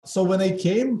So when I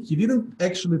came, he didn't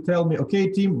actually tell me, okay,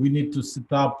 team, we need to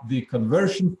set up the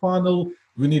conversion funnel.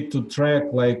 We need to track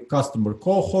like customer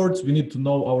cohorts. We need to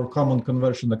know our common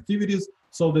conversion activities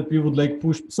so that we would like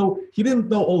push. So he didn't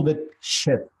know all that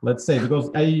shit, let's say,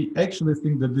 because I actually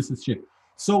think that this is shit.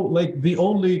 So like the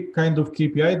only kind of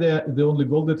KPI, the only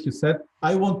goal that he said,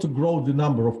 I want to grow the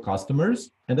number of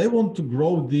customers and I want to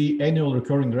grow the annual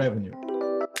recurring revenue.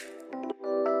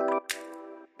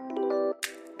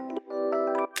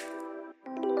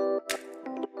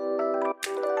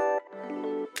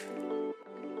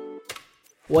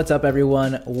 What's up,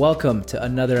 everyone? Welcome to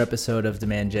another episode of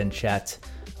Demand Gen Chat,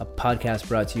 a podcast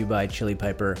brought to you by Chili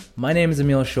Piper. My name is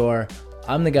Emil Shore.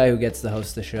 I'm the guy who gets to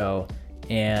host the show,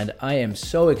 and I am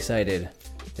so excited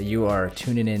that you are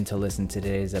tuning in to listen to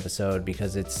today's episode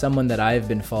because it's someone that I've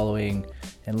been following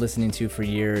and listening to for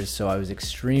years, so I was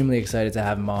extremely excited to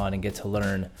have him on and get to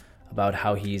learn about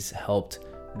how he's helped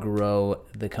grow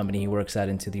the company he works at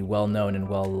into the well-known and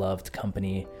well-loved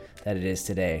company that it is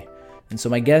today. And so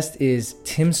my guest is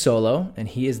Tim Soulo, and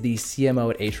he is the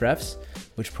CMO at Ahrefs,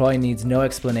 which probably needs no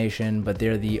explanation, but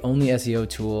they're the only SEO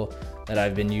tool that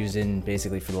I've been using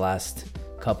basically for the last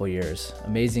couple years.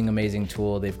 Amazing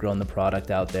tool. They've grown the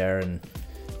product out there, and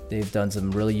they've done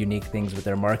some really unique things with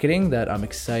their marketing that I'm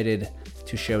excited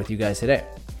to share with you guys today.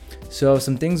 So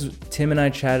some things Tim and I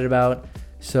chatted about.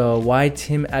 So why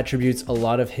Tim attributes a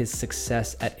lot of his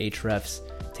success at Ahrefs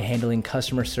to handling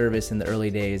customer service in the early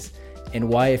days, and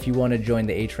why if you want to join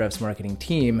the Ahrefs marketing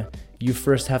team, you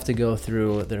first have to go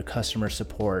through their customer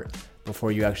support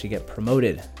before you actually get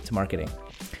promoted to marketing.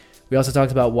 We also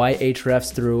talked about why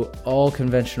Ahrefs threw all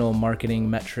conventional marketing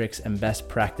metrics and best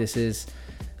practices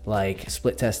like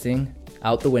split testing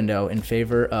out the window in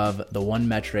favor of the one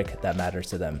metric that matters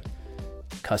to them,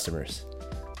 customers.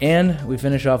 And we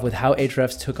finish off with how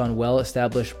Ahrefs took on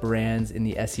well-established brands in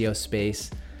the SEO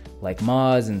space like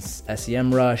Moz and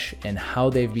SEMrush, and how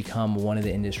they've become one of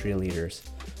the industry leaders.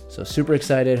 So super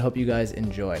excited, hope you guys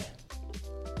enjoy.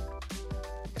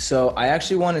 So I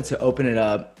actually wanted to open it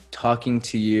up talking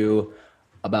to you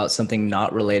about something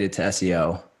not related to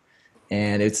SEO.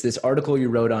 And it's this article you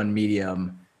wrote on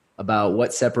Medium about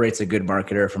what separates a good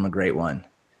marketer from a great one.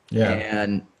 Yeah.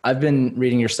 And I've been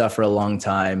reading your stuff for a long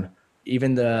time,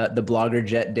 even the Blogger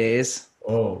Jet days.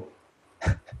 Oh.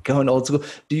 Going old school.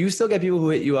 Do you still get people who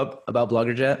hit you up about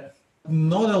BloggerJet?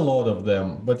 Not a lot of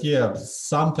them, but yeah,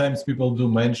 sometimes people do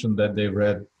mention that they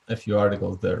read a few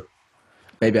articles there.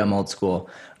 Maybe I'm old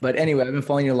school. But anyway, I've been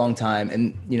following you a long time,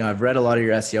 and I've read a lot of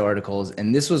your SEO articles,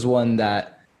 and this was one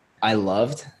that I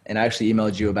loved, and I actually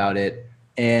emailed you about it.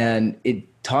 And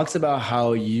it talks about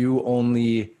how you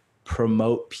only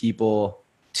promote people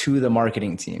to the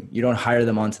marketing team. You don't hire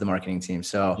them onto the marketing team.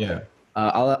 So yeah.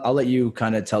 I'll let you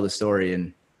kind of tell the story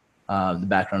and the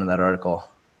background of that article.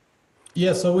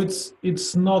 Yeah, so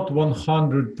it's not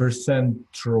 100%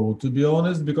 true, to be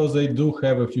honest, because I do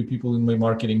have a few people in my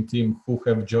marketing team who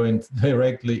have joined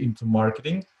directly into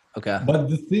marketing. Okay. But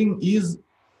the thing is,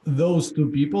 those two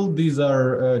people, these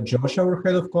are Josh, our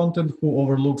head of content, who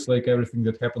overlooks like everything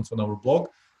that happens on our blog,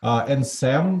 and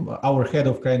Sam, our head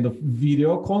of kind of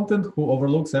video content, who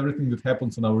overlooks everything that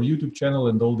happens on our YouTube channel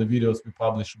and all the videos we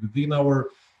publish within our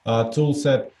tool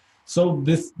set. So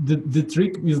the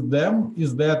trick with them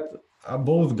is that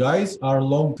both guys are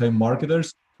long-time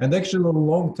marketers and actually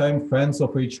long-time fans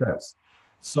of Ahrefs.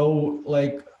 So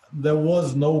like there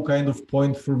was no kind of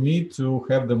point for me to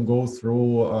have them go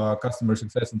through customer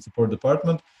success and support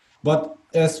department. But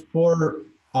as for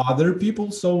other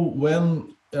people, so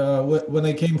when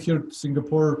I came here to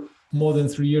Singapore more than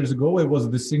 3 years ago, I was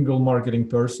the single marketing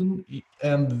person,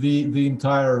 and the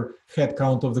entire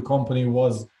headcount of the company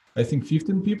was, I think,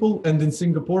 15 people. And in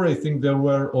Singapore, I think there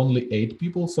were only 8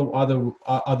 people. So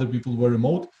other people were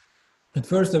remote. At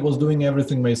first, I was doing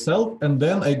everything myself. And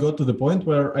then I got to the point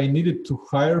where I needed to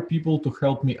hire people to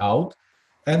help me out.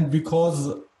 And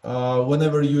because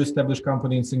whenever you establish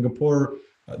company in Singapore,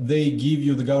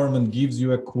 the government gives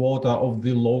you a quota of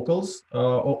the locals,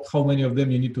 of how many of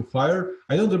them you need to hire.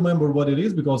 I don't remember what it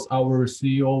is because our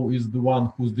CEO is the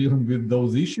one who's dealing with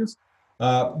those issues.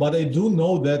 But I do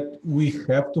know that we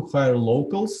have to hire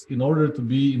locals in order to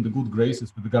be in the good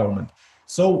graces with the government.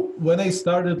 So when I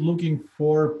started looking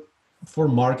for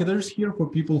marketers here, for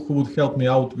people who would help me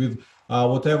out with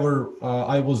whatever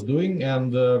I was doing,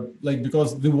 and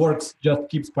because the work just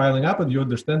keeps piling up and you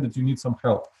understand that you need some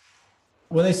help.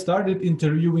 When I started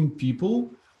interviewing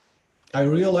people, I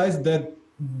realized that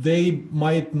they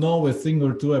might know a thing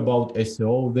or two about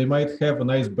SEO. They might have a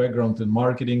nice background in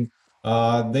marketing.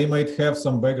 They might have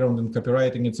some background in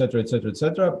copywriting, etc., etc.,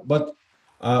 etc. But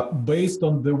based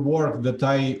on the work that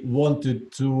I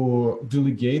wanted to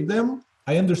delegate them,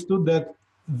 I understood that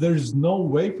there's no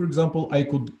way, for example, I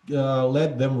could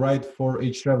let them write for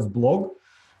Ahrefs blog,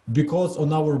 because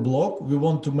on our blog, we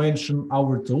want to mention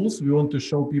our tools. We want to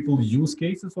show people use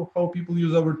cases of how people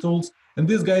use our tools. And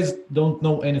these guys don't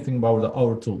know anything about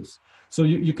our tools. So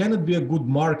you cannot be a good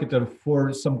marketer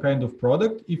for some kind of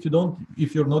product if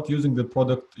you're not using the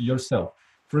product yourself.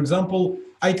 For example,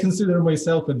 I consider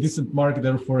myself a decent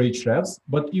marketer for Ahrefs,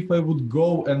 but if I would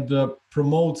go and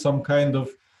promote some kind of,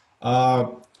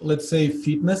 let's say,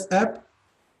 fitness app,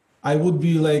 I would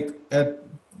be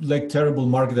like terrible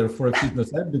marketer for a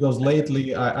fitness app, because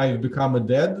lately I've become a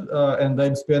dad and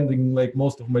I'm spending like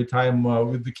most of my time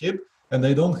with the kid, and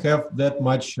I don't have that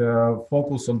much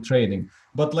focus on training.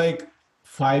 But like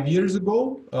 5 years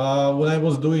ago, when I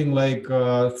was doing like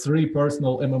 3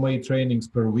 personal MMA trainings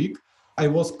per week, I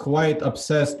was quite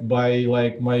obsessed by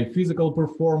like my physical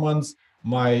performance,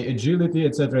 my agility,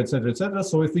 etc., etc., etc.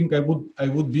 So I think I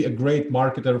would be a great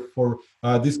marketer for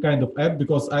this kind of app,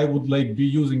 because I would like be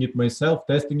using it myself,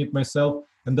 testing it myself,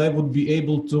 and I would be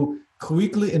able to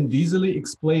quickly and easily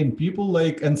explain people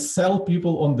like and sell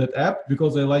people on that app,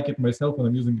 because I like it myself and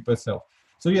I'm using it myself.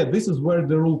 So yeah, this is where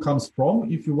the rule comes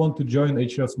from. If you want to join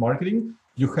Ahrefs marketing,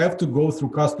 you have to go through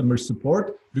customer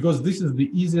support, because this is the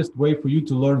easiest way for you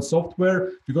to learn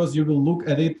software, because you will look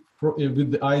at it with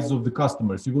the eyes of the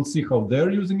customers. You will see how they're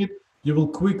using it. You will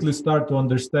quickly start to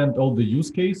understand all the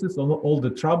use cases, all the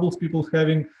troubles people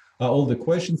having, all the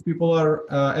questions people are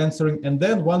answering. And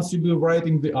then once you be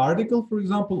writing the article, for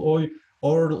example,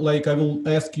 or like I will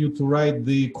ask you to write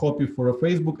the copy for a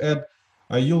Facebook ad,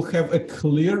 you'll have a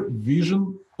clear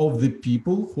vision of the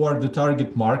people who are the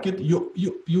target market.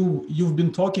 You've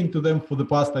been talking to them for the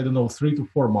past, I don't know, 3 to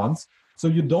 4 months. So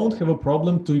you don't have a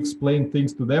problem to explain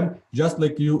things to them, just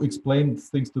like you explain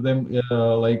things to them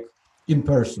like in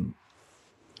person.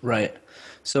 Right.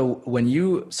 So when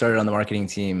you started on the marketing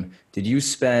team, did you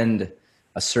spend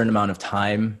a certain amount of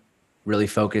time really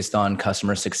focused on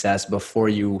customer success before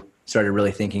you started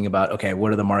really thinking about, okay,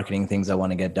 what are the marketing things I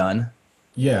want to get done?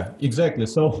 Yeah, exactly.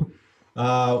 So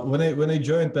when I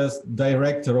joined as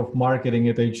director of marketing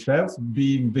at Ahrefs,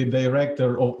 being the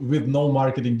director with no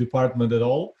marketing department at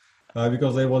all,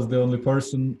 because I was the only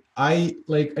person, I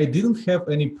didn't have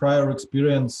any prior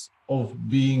experience of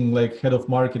being like head of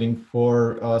marketing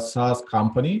for a SaaS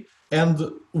company. And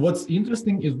what's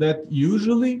interesting is that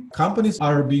usually companies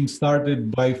are being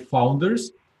started by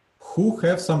founders who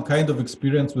have some kind of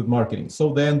experience with marketing.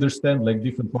 So they understand like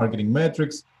different marketing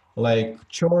metrics, like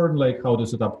churn, like how to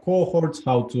set up cohorts,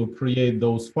 how to create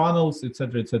those funnels,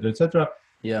 etc., etc., etc.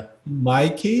 Yeah. In my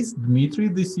case, Dmitry,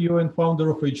 the CEO and founder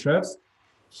of Ahrefs,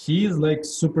 he is like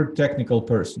super technical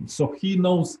person. So he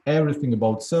knows everything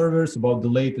about servers, about the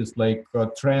latest like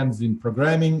trends in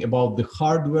programming, about the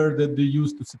hardware that they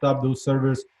use to set up those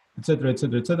servers, etc.,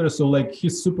 etc., etc. So like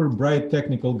he's super bright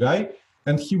technical guy,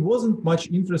 and he wasn't much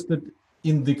interested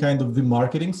in the kind of the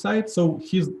marketing side. So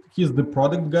he's the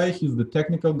product guy, he's the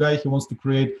technical guy. He wants to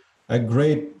create a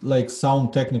great like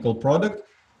sound technical product.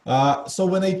 So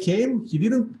when I came, he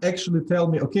didn't actually tell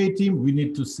me, okay, team, we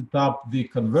need to set up the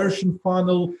conversion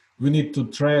funnel. We need to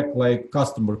track like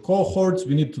customer cohorts.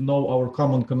 We need to know our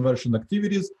common conversion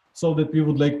activities so that we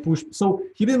would like push. So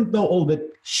he didn't know all that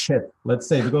shit, let's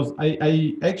say, because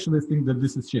I actually think that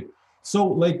this is shit. So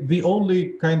like the only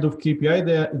kind of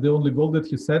KPI, the only goal that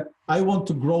he set, I want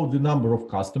to grow the number of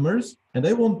customers and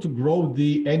I want to grow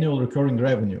the annual recurring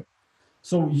revenue.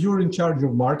 So you're in charge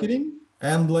of marketing,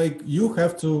 and like you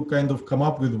have to kind of come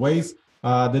up with ways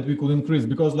that we could increase,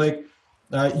 because like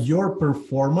your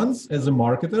performance as a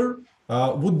marketer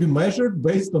would be measured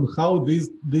based on how these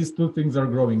two things are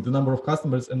growing, the number of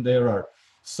customers and the ARR.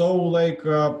 So like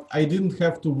I didn't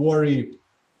have to worry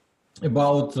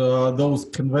about those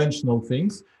conventional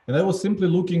things, and I was simply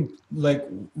looking like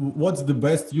what's the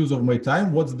best use of my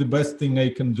time, what's the best thing I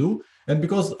can do. And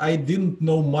because I didn't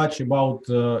know much about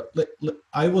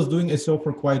I was doing SEO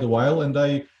for quite a while, and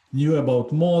I knew about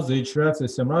Moz, Ahrefs,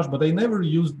 SEMrush, but I never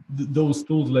used those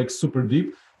tools like super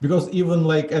deep, because even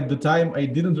like at the time I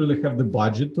didn't really have the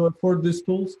budget to afford these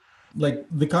tools. Like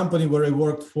the company where I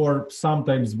worked for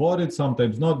sometimes bought it,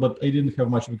 sometimes not, but I didn't have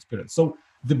much of experience. So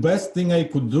the best thing I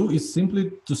could do is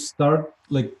simply to start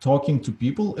like talking to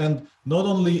people, and not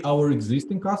only our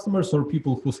existing customers or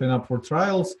people who sign up for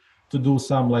trials, to do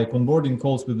some like onboarding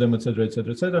calls with them, etc.,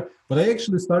 etc., etc. But I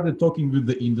actually started talking with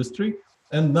the industry,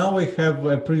 and now I have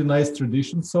a pretty nice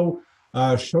tradition. So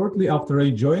shortly after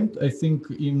I joined, I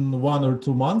think in 1 or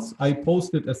 2 months, I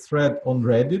posted a thread on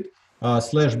Reddit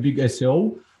 /big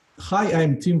SEO, hi,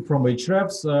 I'm Tim from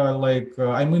Ahrefs.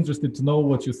 I'm interested to know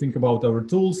what you think about our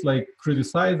tools. Like,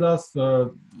 criticize us,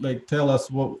 tell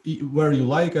us where you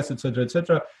like us, etc.,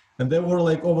 etc. And there were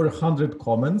like over 100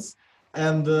 comments.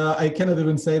 And I cannot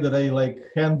even say that I like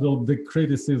handled the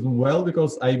criticism well,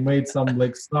 because I made some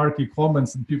like snarky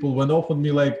comments and people went off on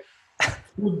me like,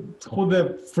 who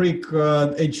the freak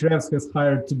Ahrefs has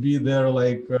hired to be their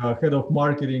head of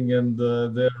marketing and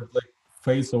their like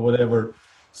face or whatever.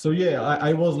 So yeah,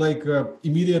 I was like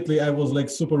immediately I was like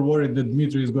super worried that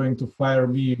Dmitry is going to fire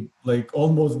me like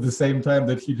almost the same time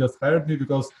that he just hired me,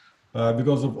 because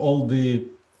of all the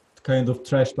kind of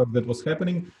trash talk that was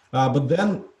happening. But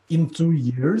then in 2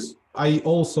 years, I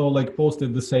also like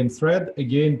posted the same thread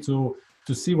again to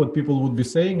see what people would be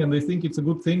saying. And I think it's a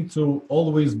good thing to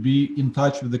always be in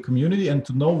touch with the community and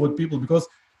to know what people, because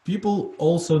people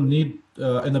also need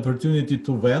an opportunity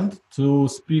to vent, to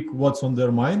speak what's on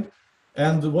their mind.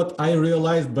 And what I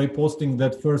realized by posting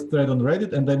that first thread on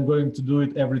Reddit, and I'm going to do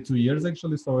it every 2 years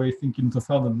actually. So I think in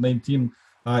 2019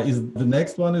 is the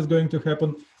next one is going to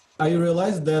happen. I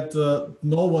realized that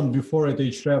no one before at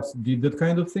Ahrefs did that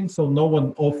kind of thing. So no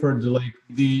one offered like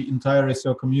the entire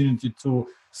SEO community to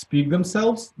speak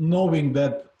themselves, knowing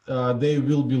that they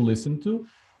will be listened to.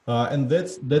 And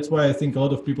that's why I think a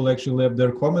lot of people actually left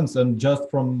their comments. And just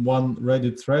from one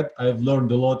Reddit thread, I've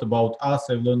learned a lot about us.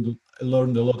 I've learned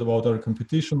a lot about our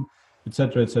competition,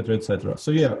 etc., etc., etc.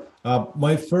 So yeah,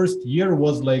 my first year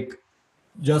was like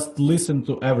just listen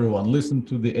to everyone, listen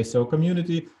to the SEO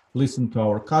community, listen to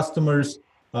our customers,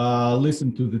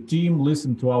 listen to the team,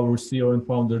 listen to our CEO and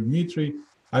founder Dmitry.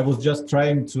 I was just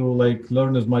trying to like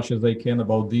learn as much as I can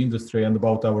about the industry and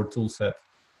about our tool set.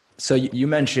 So you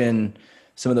mentioned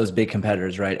some of those big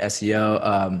competitors, right?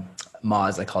 SEO,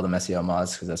 Moz, I call them SEO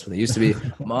Moz because that's what they used to be.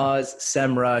 Moz,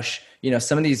 SEMrush,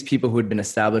 some of these people who had been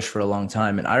established for a long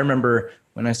time. And I remember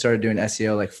when I started doing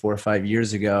SEO like 4 or 5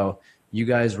 years ago, you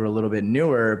guys were a little bit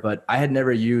newer, but I had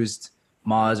never used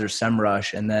Moz or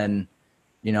SEMrush. And then,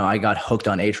 I got hooked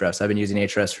on Ahrefs. I've been using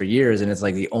Ahrefs for years, and it's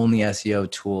like the only SEO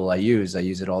tool I use. I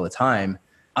use it all the time.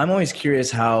 I'm always curious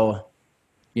how,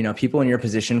 people in your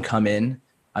position come in.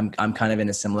 I'm kind of in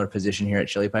a similar position here at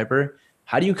Chili Piper.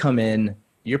 How do you come in?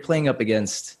 You're playing up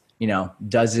against,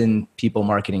 dozen people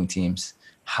marketing teams.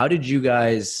 How did you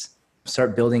guys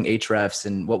start building Ahrefs,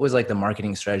 and what was like the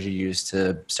marketing strategy you used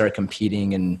to start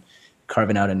competing and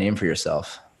carving out a name for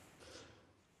yourself?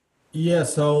 Yeah,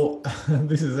 so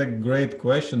this is a great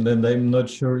question, and I'm not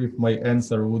sure if my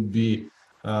answer would be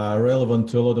relevant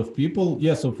to a lot of people.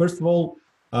 Yeah, so first of all,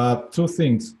 two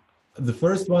things. The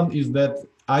first one is that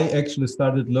I actually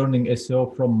started learning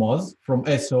SEO from Moz, from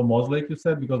SEO Moz, like you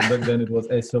said, because back then it was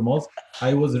SEO Moz.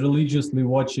 I was religiously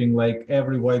watching like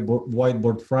every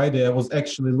Whiteboard Friday. I was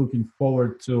actually looking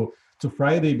forward to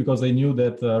Friday because I knew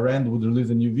that Rand would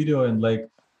release a new video, and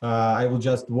I will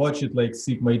just watch it, like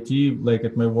sip my tea, like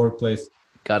at my workplace.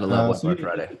 Gotta love So Whiteboard yeah,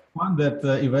 Friday. it's fun that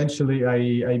eventually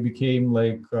I became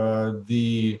like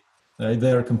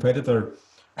their competitor.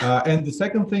 And the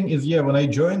second thing is, yeah, when I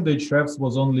joined, the Ahrefs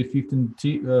was only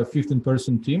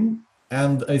 15-person team.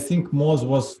 And I think Moz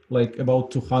was like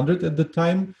about 200 at the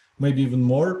time, maybe even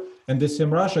more. And the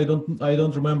SEMrush, I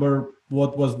don't remember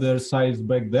what was their size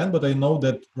back then, but I know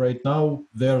that right now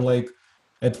they're like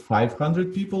at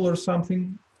 500 people or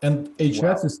something. And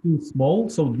Ahrefs is still small,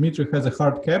 so Dmitry has a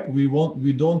hard cap. We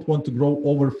don't want to grow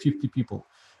over 50 people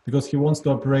because he wants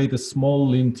to operate a small,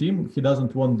 lean team. He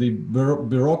doesn't want the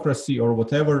bureaucracy or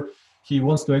whatever. He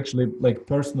wants to actually like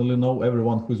personally know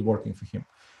everyone who's working for him.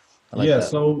 Like Yeah, that.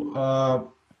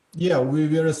 so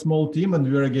we're a small team and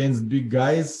we're against big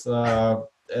guys,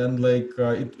 and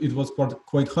it was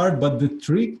quite hard. But the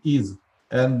trick is,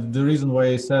 and the reason why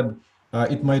I said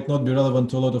it might not be relevant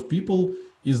to a lot of people,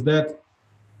 is that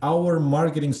our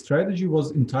marketing strategy was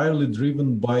entirely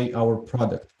driven by our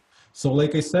product. So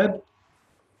like I said,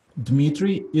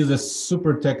 Dmitry is a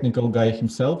super technical guy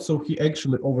himself. So he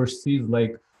actually oversees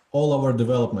like all our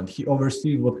development. He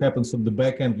oversees what happens on the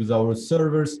back end with our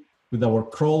servers, with our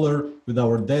crawler, with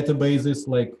our databases,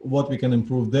 like what we can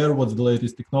improve there, what's the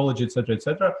latest technology, etc.,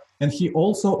 etc. And he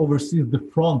also oversees the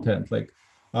front end. Like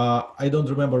I don't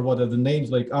remember what are the names.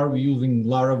 Like, are we using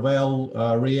Laravel,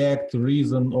 React,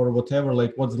 Reason, or whatever?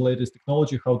 Like, what's the latest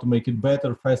technology? How to make it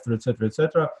better, faster, etc.,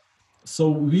 etc. So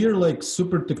we're like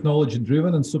super technology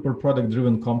driven and super product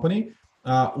driven company.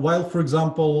 While, for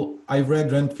example, I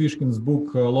read Rand Fishkin's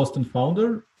book Lost and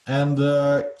Founder, and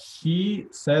he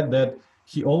said that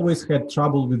he always had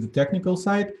trouble with the technical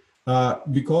side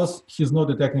because he's not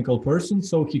a technical person,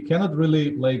 so he cannot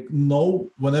really like know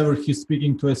whenever he's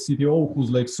speaking to a CTO who's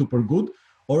like super good,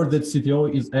 or that CTO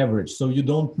is average. So you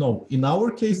don't know. In our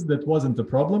case, that wasn't a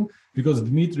problem because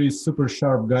Dmitry is super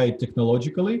sharp guy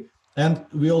technologically. And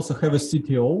we also have a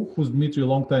CTO who's Dmitry,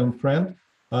 longtime friend.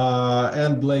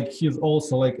 And like, he's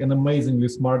also like an amazingly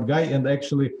smart guy. And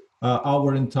actually our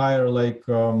entire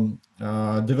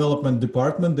development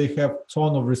department, they have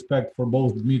ton of respect for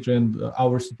both Dmitry and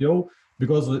our CTO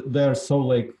because they're so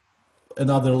like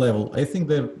another level. I think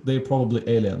they're probably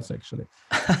aliens actually.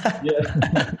 Yeah.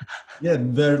 Yeah,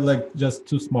 they're like just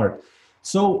too smart.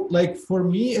 So like for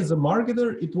me as a marketer,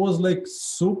 it was like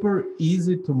super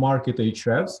easy to market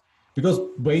Ahrefs because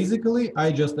basically I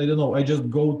don't know, I just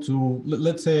go to,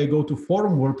 let's say I go to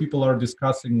forum where people are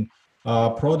discussing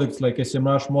products like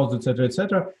SEMrush, mods,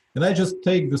 etc., and I just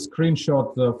take the screenshot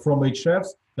from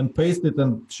Ahrefs and paste it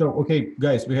and show, okay,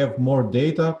 guys, we have more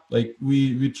data, like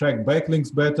we track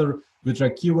backlinks better, we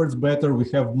track keywords better, we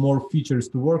have more features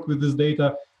to work with this data.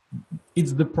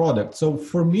 It's the product. So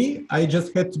for me, I just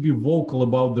had to be vocal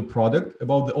about the product,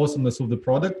 about the awesomeness of the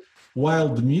product, while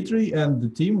Dmitry and the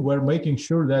team were making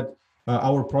sure that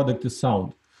our product is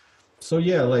sound. So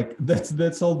yeah, like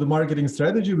that's all the marketing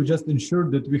strategy. We just ensured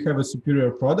that we have a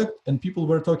superior product and people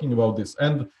were talking about this.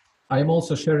 And I'm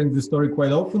also sharing this story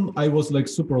quite often. I was like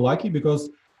super lucky because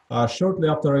shortly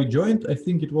after I joined, I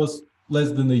think it was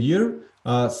less than a year,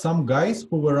 some guys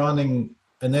who were running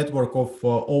a network of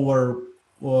over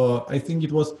I think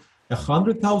it was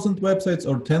 100,000 websites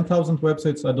or 10,000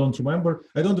 websites. I don't remember.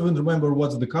 I don't even remember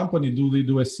what's the company. Do they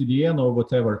do a CDN or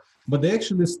whatever? But they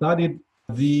actually studied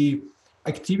the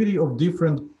activity of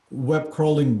different web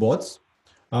crawling bots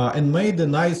and made a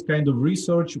nice kind of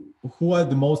research who are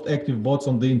the most active bots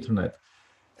on the internet.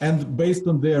 And based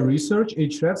on their research,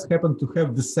 Ahrefs happened to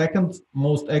have the second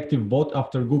most active bot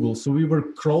after Google. So we were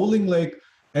crawling like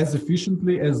as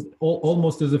efficiently as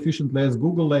almost as efficiently as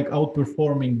Google, like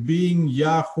outperforming Bing,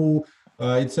 Yahoo,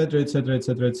 etc., etc.,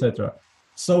 etc., etc.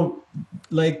 So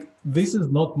like this is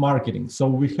not marketing. So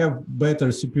we have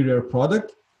better, superior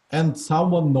product, and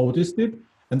someone noticed it.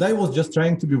 And I was just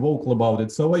trying to be vocal about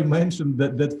it. So I mentioned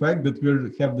that fact that we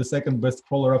have the second best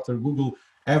crawler after Google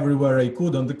everywhere I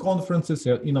could, on the conferences,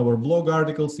 in our blog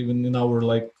articles, even in our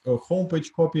like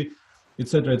homepage copy,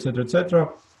 etc., etc., etc.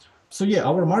 So yeah,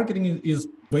 our marketing is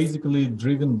basically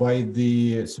driven by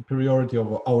the superiority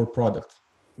of our product.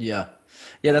 Yeah.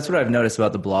 Yeah, that's what I've noticed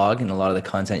about the blog and a lot of the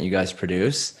content you guys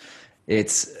produce.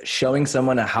 It's showing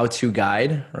someone a how-to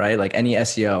guide, right? Like any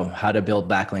SEO, how to build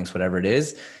backlinks, whatever it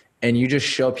is. And you just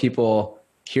show people,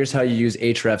 here's how you use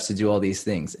Ahrefs to do all these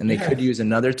things. And they could use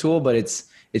another tool, but it's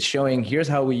showing, here's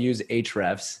how we use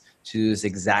Ahrefs to do this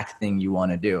exact thing you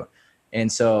want to do.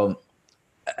 And so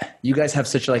you guys have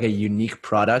such like a unique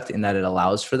product in that it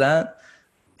allows for that.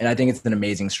 And I think it's an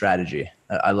amazing strategy.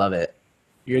 I love it.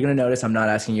 You're going to notice I'm not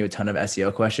asking you a ton of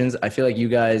SEO questions. I feel like you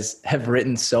guys have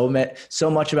written so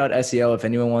much about SEO. If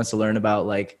anyone wants to learn about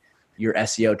like your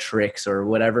SEO tricks or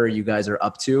whatever you guys are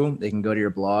up to, they can go to your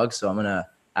blog. So I'm going to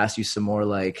ask you some more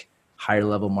like higher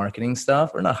level marketing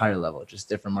stuff, or not higher level, just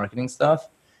different marketing stuff.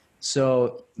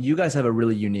 So you guys have a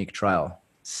really unique trial,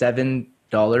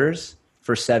 $7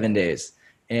 for 7 days.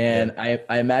 And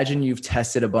I imagine you've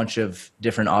tested a bunch of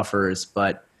different offers,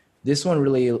 but this one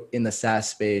really in the SaaS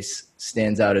space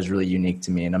stands out as really unique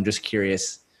to me. And I'm just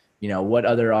curious, what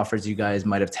other offers you guys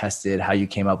might have tested, how you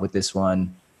came up with this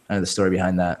one, and the story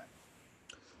behind that.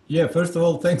 Yeah, first of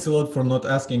all, thanks a lot for not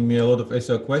asking me a lot of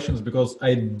SEO questions because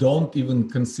I don't even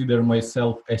consider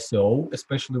myself SEO,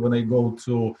 especially when I go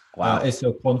to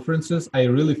SEO conferences. I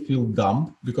really feel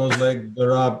dumb because like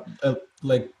there are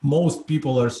like most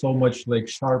people are so much like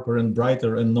sharper and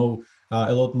brighter and know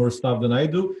a lot more stuff than I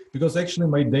do, because actually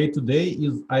my day-to-day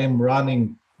is I am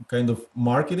running kind of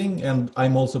marketing and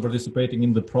I'm also participating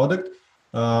in the product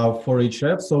for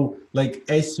Ahrefs. So like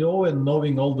SEO and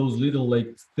knowing all those little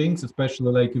like things,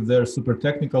 especially like if they're super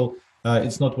technical,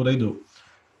 it's not what I do.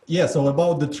 Yeah, so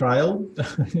about the trial,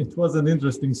 it was an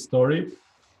interesting story.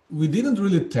 We didn't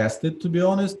really test it, to be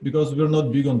honest, because we're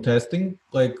not big on testing.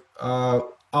 Like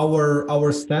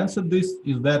our stance at this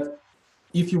is that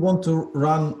if you want to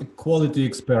run a quality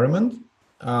experiment,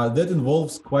 that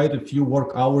involves quite a few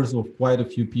work hours of quite a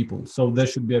few people. So there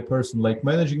should be a person like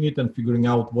managing it and figuring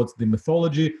out what's the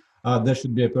methodology. There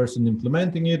should be a person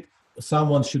implementing it.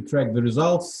 Someone should track the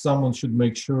results. Someone should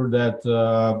make sure that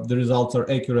the results are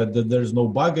accurate, that there's no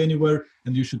bug anywhere,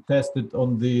 and you should test it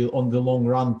on the long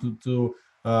run to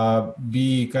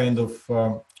be kind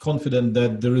of confident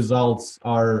that the results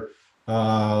are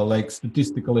like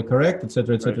statistically correct,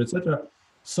 etc., etc., etc.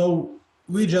 So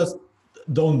we just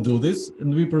don't do this,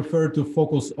 and we prefer to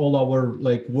focus all our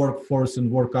like workforce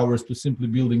and work hours to simply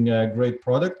building a great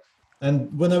product.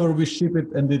 And whenever we ship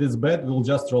it and it is bad, we'll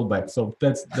just roll back. So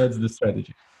that's the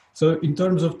strategy. So in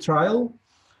terms of trial,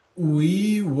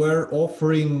 we were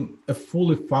offering a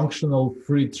fully functional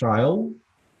free trial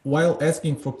while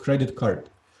asking for credit card.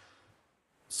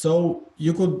 So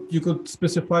you could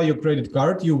specify your credit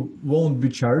card, you won't be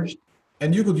charged,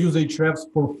 and you could use Ahrefs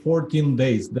for 14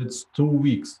 days. That's 2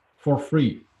 weeks for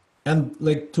free. And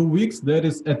like 2 weeks, that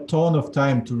is a ton of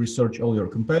time to research all your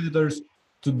competitors,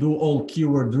 to do all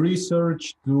keyword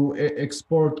research, to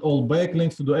export all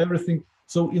backlinks, to do everything.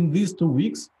 So in these 2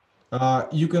 weeks,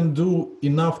 you can do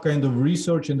enough kind of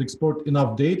research and export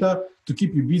enough data to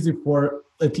keep you busy for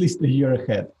at least a year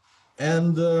ahead.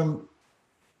 And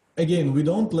again, we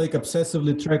don't like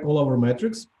obsessively track all our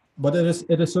metrics, but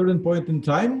at a certain point in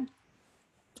time,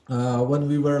 when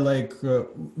we were like,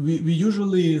 we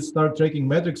usually start tracking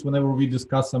metrics whenever we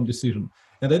discuss some decision.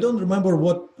 And I don't remember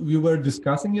what we were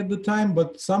discussing at the time,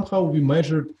 but somehow we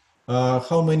measured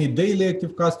how many daily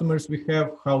active customers we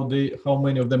have, how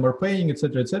many of them are paying,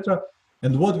 etc., etc.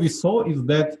 And what we saw is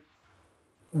that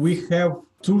we have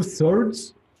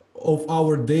 2/3 of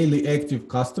our daily active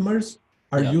customers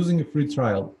are using a free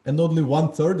trial, and only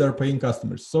 1/3 are paying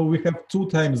customers. So we have 2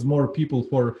 times more people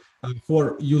for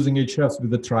using Ahrefs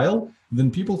with the trial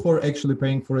than people who are actually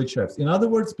paying for Ahrefs. In other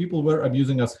words, people were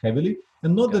abusing us heavily,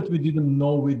 and not that we didn't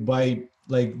know it by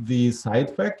like the side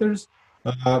factors,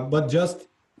 but just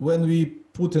when we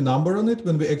put a number on it,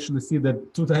 when we actually see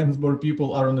that 2 times more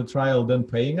people are on the trial than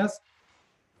paying us,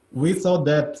 we thought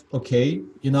that, okay,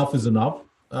 enough is enough.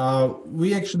 We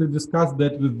actually discussed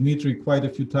that with Dmitry quite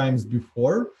a few times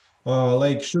before.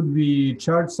 Like, should we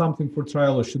charge something for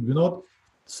trial or should we not?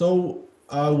 So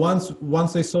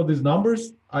once I saw these numbers,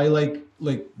 I like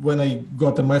when I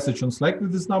got a message on Slack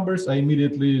with these numbers, I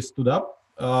immediately stood up,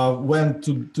 went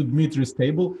to Dmitry's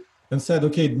table and said,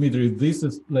 okay, Dmitry, this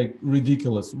is like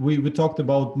ridiculous. We talked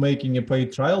about making a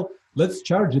paid trial. Let's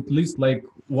charge at least like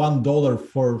 $1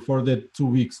 for the 2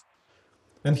 weeks.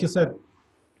 And he said,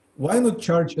 why not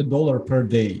charge $1 per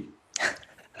day?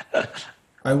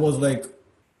 I was like,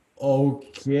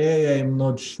 okay, I'm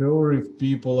not sure if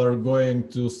people are going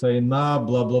to say nah,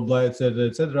 blah, blah, blah,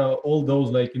 etc., all those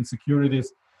like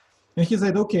insecurities. And he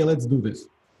said, okay, let's do this.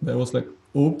 I was like,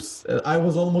 oops. I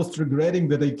was almost regretting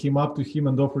that I came up to him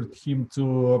and offered him to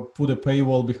put a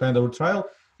paywall behind our trial.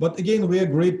 But again, we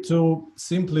agreed to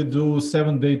simply do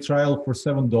 7-day trial for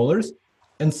 $7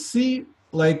 and see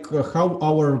like how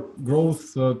our growth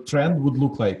trend would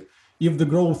look like. If the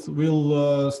growth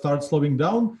will start slowing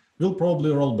down, we'll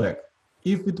probably roll back.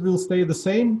 If it will stay the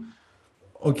same,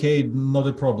 okay, not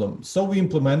a problem. So we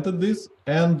implemented this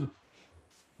and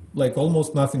like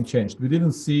almost nothing changed. We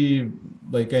didn't see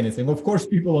like anything. Of course,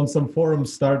 people on some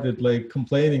forums started like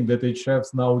complaining that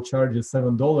Ahrefs now charges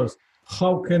 $7.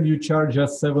 How can you charge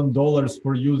us $7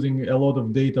 for using a lot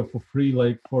of data for free,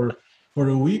 like for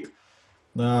a week?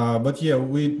 But yeah,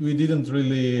 we didn't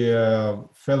really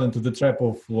fell into the trap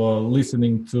of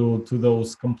listening to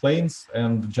those complaints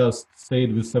and just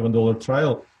stayed with $7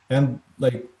 trial. And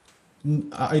like,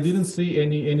 I didn't see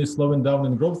any slowing down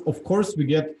in growth. Of course, we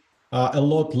get a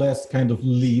lot less kind of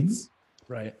leads,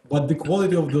 right? But the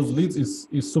quality of those leads is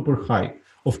super high.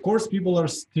 Of course, people are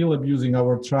still abusing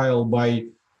our trial by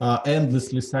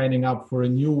endlessly signing up for a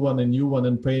new one,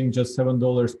 and paying just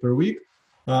 $7 per week.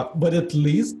 But at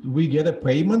least we get a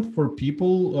payment for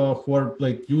people who are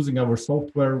like using our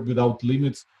software without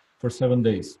limits for 7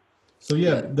 days. So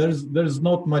yeah, there's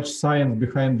not much science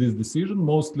behind this decision.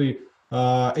 Mostly,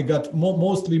 I got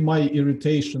mostly my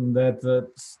irritation that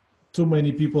too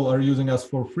many people are using us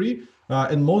for free,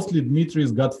 and mostly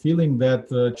Dmitry's gut feeling that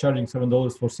charging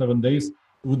 $7 for 7 days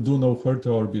would do no hurt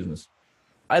to our business.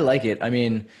 I like it. I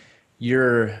mean,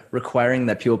 you're requiring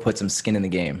that people put some skin in the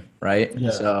game, right? Yeah.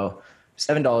 So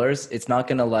 $7, it's not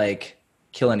going to like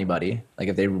kill anybody. Like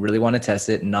if they really want to test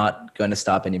it, not going to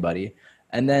stop anybody.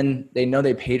 And then they know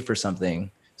they paid for something.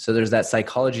 So there's that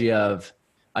psychology of,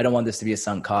 I don't want this to be a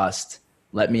sunk cost.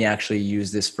 Let me actually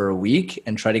use this for a week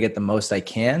and try to get the most I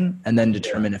can and then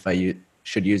determine if I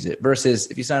should use it. Versus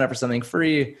if you sign up for something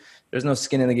free, there's no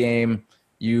skin in the game.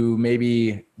 You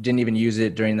maybe didn't even use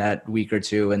it during that week or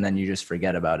two and then you just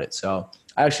forget about it. So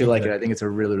I actually like it. I think it's a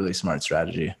really, really smart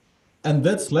strategy. And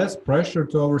that's less pressure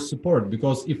to our support,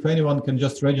 because if anyone can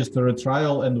just register a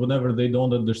trial and whenever they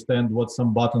don't understand what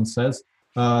some button says,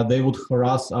 they would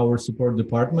harass our support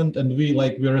department. And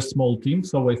we're a small team.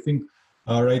 So I think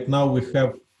right now we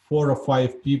have 4 or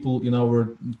 5 people in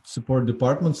our support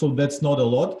department. So that's not a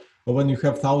lot. But when you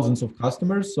have thousands of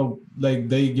customers, so like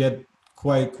they get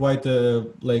quite a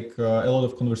lot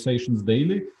of conversations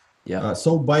daily. Yeah.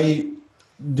 So by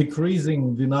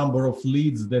decreasing the number of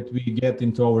leads that we get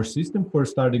into our system who are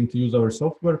starting to use our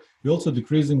software. We're also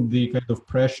decreasing the kind of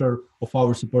pressure of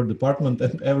our support department,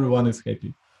 and everyone is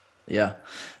happy. Yeah,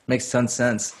 makes ton of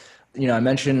sense. I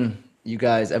mentioned you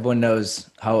guys, everyone knows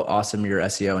how awesome your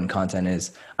SEO and content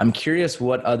is. I'm curious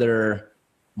what other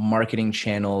marketing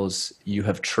channels you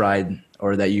have tried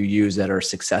or that you use that are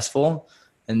successful,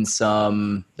 and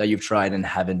some that you've tried and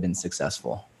haven't been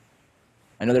successful.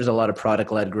 I know there's a lot of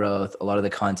product-led growth, a lot of the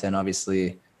content,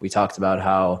 obviously, we talked about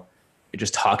how it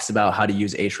just talks about how to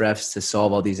use Ahrefs to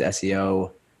solve all these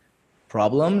SEO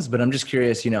problems, but I'm just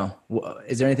curious,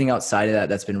 is there anything outside of that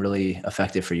that's been really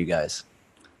effective for you guys?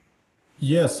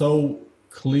 Yeah, so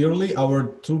clearly our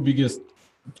two biggest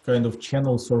kind of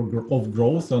channels of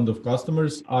growth and of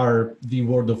customers are the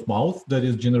word of mouth that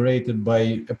is generated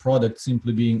by a product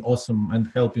simply being awesome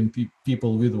and helping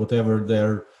people with whatever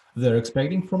they're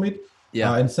expecting from it.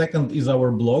 Yeah. And second is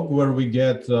our blog, where we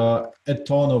get a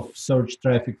ton of search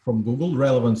traffic from Google,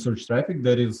 relevant search traffic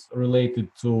that is related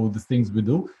to the things we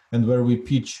do, and where we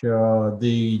pitch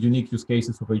the unique use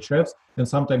cases of Ahrefs. And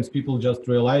sometimes people just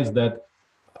realize that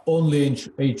only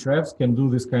Ahrefs can do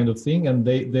this kind of thing, and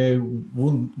they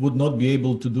would not be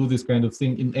able to do this kind of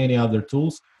thing in any other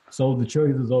tools. So the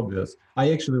choice is obvious.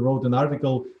 I actually wrote an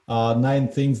article, 9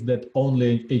 things that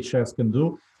only Ahrefs can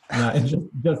do. And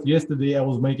just yesterday, I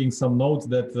was making some notes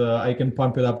that I can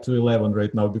pump it up to 11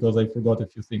 right now because I forgot a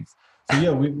few things. So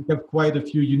yeah, we have quite a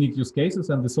few unique use cases,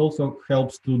 and this also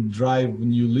helps to drive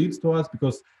new leads to us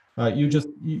because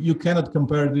you cannot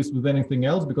compare this with anything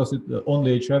else because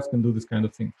only Ahrefs can do this kind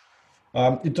of thing.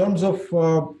 In terms of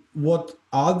what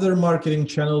other marketing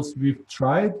channels we've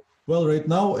tried, well, right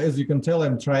now, as you can tell,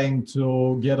 I'm trying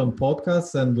to get on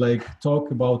podcasts and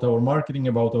talk about our marketing,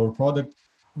 about our product.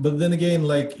 But then again,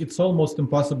 it's almost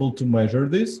impossible to measure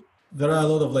this. There are a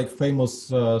lot of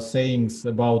famous sayings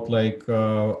about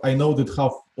I know that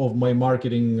half of my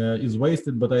marketing is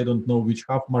wasted, but I don't know which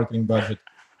half marketing budget.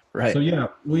 Right. So yeah,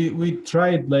 we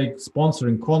tried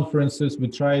sponsoring conferences. We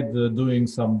tried doing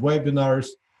some webinars,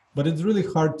 but it's really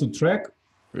hard to track.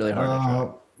 Really hard to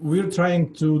track. We're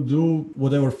trying to do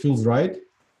whatever feels right.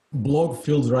 Blog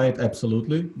feels right,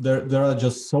 absolutely. There are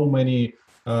just so many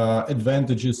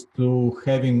advantages to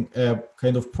having a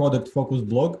kind of product-focused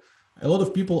blog. A lot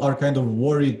of people are kind of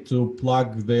worried to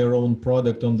plug their own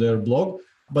product on their blog,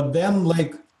 but then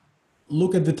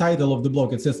look at the title of the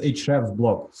blog. It says Ahrefs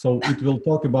blog. So it will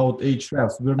talk about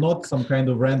Ahrefs. We're not some kind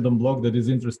of random blog that is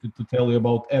interested to tell you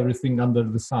about everything under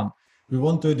the sun. We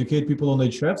want to educate people on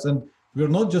Ahrefs, and we're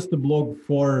not just a blog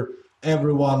for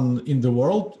everyone in the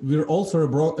world. We're also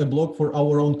a blog for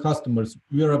our own customers.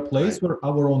 We're a place where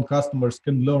our own customers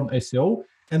can learn SEO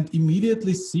and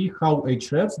immediately see how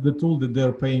Ahrefs, the tool that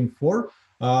they're paying for,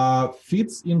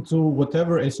 fits into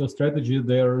whatever SEO strategy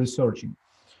they're researching.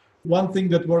 One thing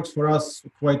that works for us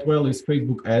quite well is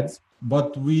Facebook ads,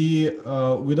 but we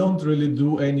don't really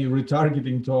do any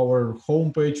retargeting to our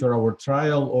homepage or our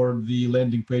trial or the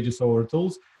landing pages of our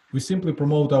tools. We simply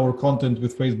promote our content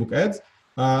with Facebook ads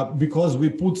because we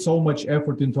put so much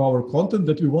effort into our content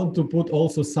that we want to put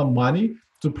also some money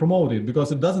to promote it,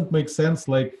 because it doesn't make sense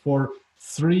for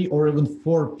 3 or even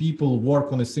 4 people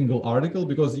work on a single article,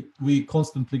 because we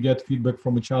constantly get feedback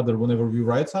from each other whenever we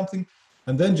write something,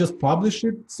 and then just publish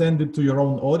it, send it to your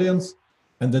own audience,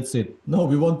 and that's it. No,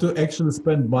 we want to actually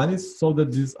spend money so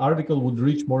that this article would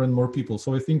reach more and more people.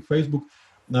 So I think Facebook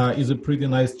is a pretty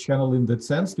nice channel in that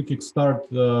sense to kickstart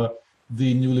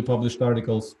the newly published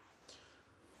articles.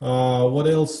 What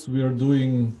else we are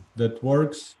doing that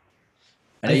works?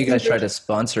 I know you guys tried to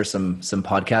sponsor some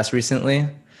podcasts recently.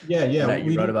 Yeah.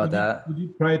 You wrote about that. We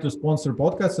did try to sponsor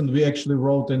podcasts, and we actually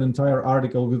wrote an entire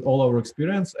article with all our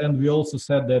experience. And we also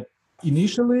said that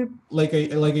initially, like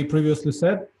I previously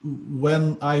said,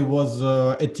 when I was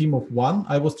a team of 1,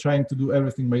 I was trying to do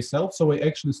everything myself. So I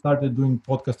actually started doing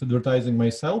podcast advertising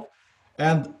myself.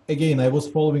 And again, I was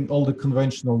following all the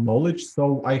conventional knowledge.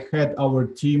 So I had our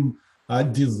team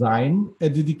design a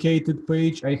dedicated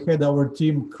page. I had our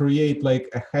team create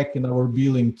a hack in our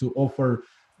billing to offer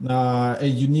a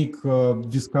unique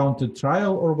discounted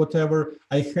trial or whatever.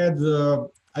 I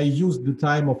used the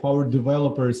time of our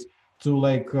developers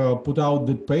to put out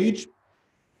the page,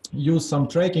 use some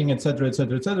tracking, etc.,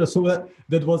 etc., etc. So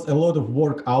that was a lot of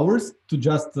work hours to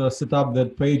just set up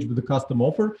that page with the custom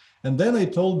offer. And then I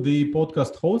told the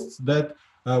podcast hosts that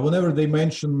whenever they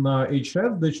mention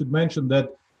Ahrefs, they should mention that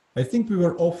I think we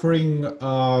were offering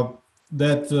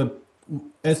that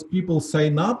as people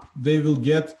sign up, they will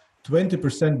get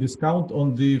 20% discount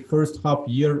on the first half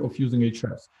year of using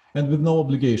Ahrefs, and with no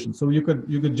obligation. So you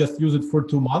could just use it for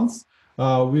 2 months.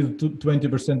 with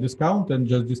 20% discount and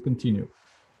just discontinue.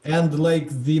 And like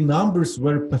the numbers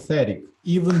were pathetic.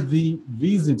 Even the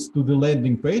visits to the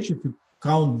landing page, if you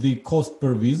count the cost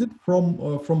per visit from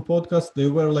podcast, they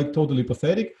were like totally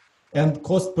pathetic. And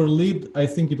cost per lead, I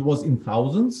think it was in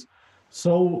thousands.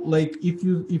 So like if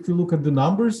you look at the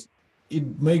numbers,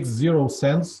 it makes 0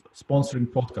 sense sponsoring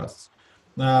podcasts.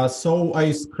 So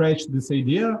I scratched this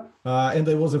idea, and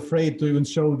I was afraid to even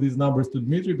show these numbers to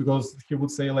Dmitry because he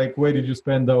would say like, where did you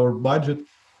spend our budget?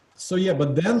 So yeah,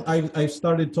 but then I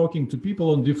started talking to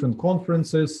people on different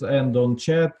conferences and on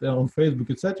chat, on Facebook,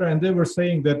 etc. And they were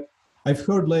saying that I've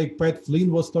heard like Pat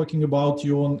Flynn was talking about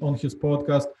you on his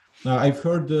podcast. I've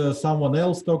heard someone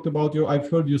else talked about you. I've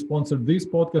heard you sponsored this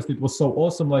podcast. It was so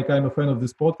awesome. Like I'm a fan of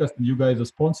this podcast and you guys are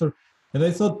sponsor. And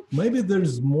I thought maybe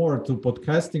there's more to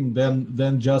podcasting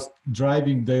than just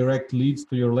driving direct leads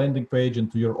to your landing page and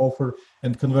to your offer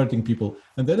and converting people.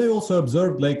 And then I also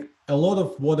observed like a lot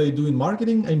of what I do in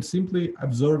marketing, I'm simply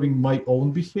observing my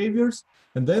own behaviors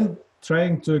and then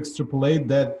trying to extrapolate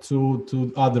that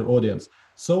to other audience.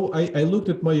 So I looked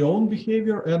at my own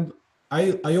behavior and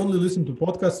I only listen to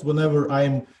podcasts whenever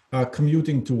I'm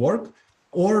commuting to work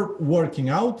or working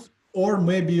out, or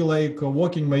maybe like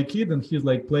walking my kid and he's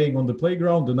like playing on the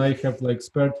playground and I have like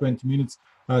spare 20 minutes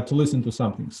to listen to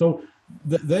something. So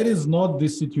that is not the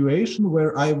situation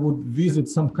where I would visit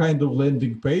some kind of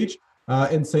landing page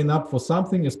and sign up for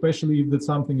something, especially if that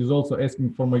something is also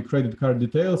asking for my credit card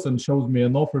details and shows me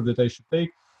an offer that I should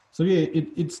take. So yeah,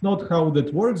 it's not how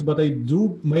that works, but I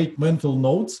do make mental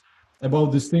notes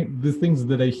about the things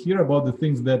that I hear, about the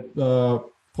things that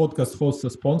podcast hosts are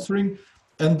sponsoring.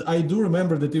 And I do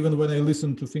remember that even when I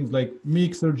listen to things like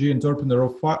Mixergy,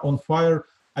 Entrepreneur on Fire,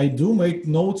 I do make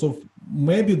notes of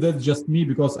maybe that's just me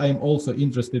because I'm also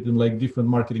interested in like different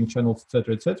marketing channels,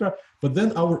 etc., etc. But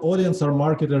then our audience are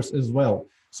marketers as well.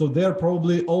 So they're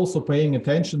probably also paying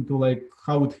attention to like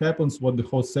how it happens, what the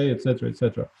hosts say, etc.,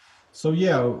 etc. So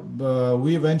yeah,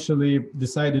 we eventually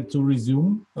decided to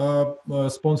resume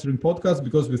sponsoring podcasts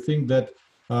because we think that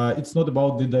it's not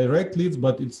about the direct leads,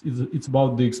 but it's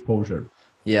about the exposure.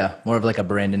 Yeah, more of like a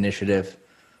brand initiative.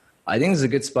 I think this is a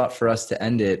good spot for us to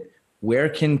end it. Where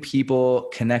can people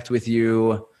connect with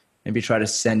you? Maybe try to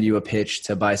send you a pitch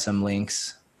to buy some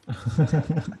links.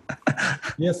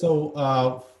 Yeah,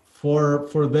 so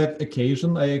for that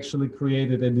occasion, I actually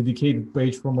created a dedicated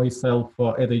page for myself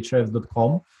at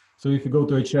ahrefs.com. So if you go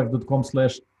to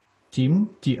ahrefs.com/team,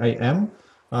 TIM,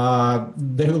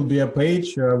 there will be a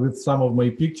page with some of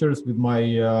my pictures, with my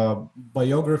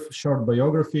short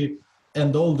biography,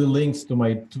 and all the links to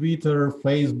my Twitter,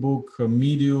 Facebook,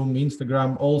 Medium,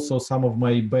 Instagram, also some of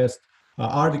my best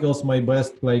articles, my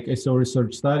best like SEO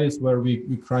research studies where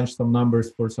we crunch some numbers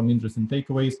for some interesting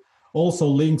takeaways. Also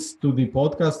links to the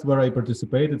podcast where I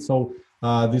participated. So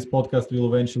this podcast will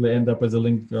eventually end up as a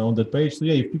link on that page. So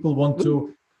yeah, if people want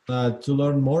to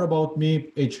learn more about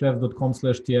me,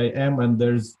 ahrefs.com/TIM, and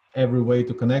there's every way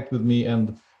to connect with me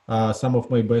and some of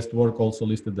my best work also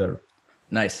listed there.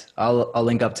 Nice. I'll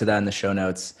link up to that in the show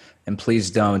notes. And please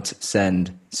don't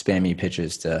send spammy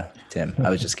pitches to Tim. I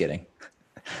was just kidding.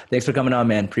 Thanks for coming on,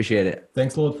 man. Appreciate it.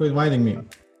 Thanks a lot for inviting me.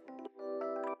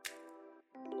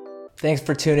 Thanks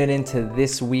for tuning into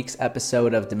this week's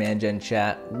episode of Demand Gen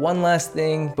Chat. One last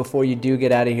thing before you do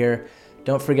get out of here.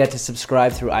 Don't forget to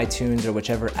subscribe through iTunes or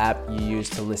whichever app you use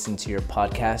to listen to your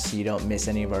podcast so you don't miss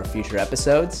any of our future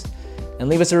episodes. And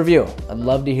leave us a review. I'd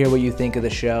love to hear what you think of the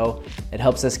show. It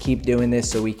helps us keep doing this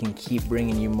so we can keep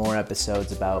bringing you more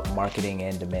episodes about marketing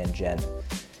and demand gen.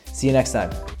 See you next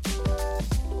time.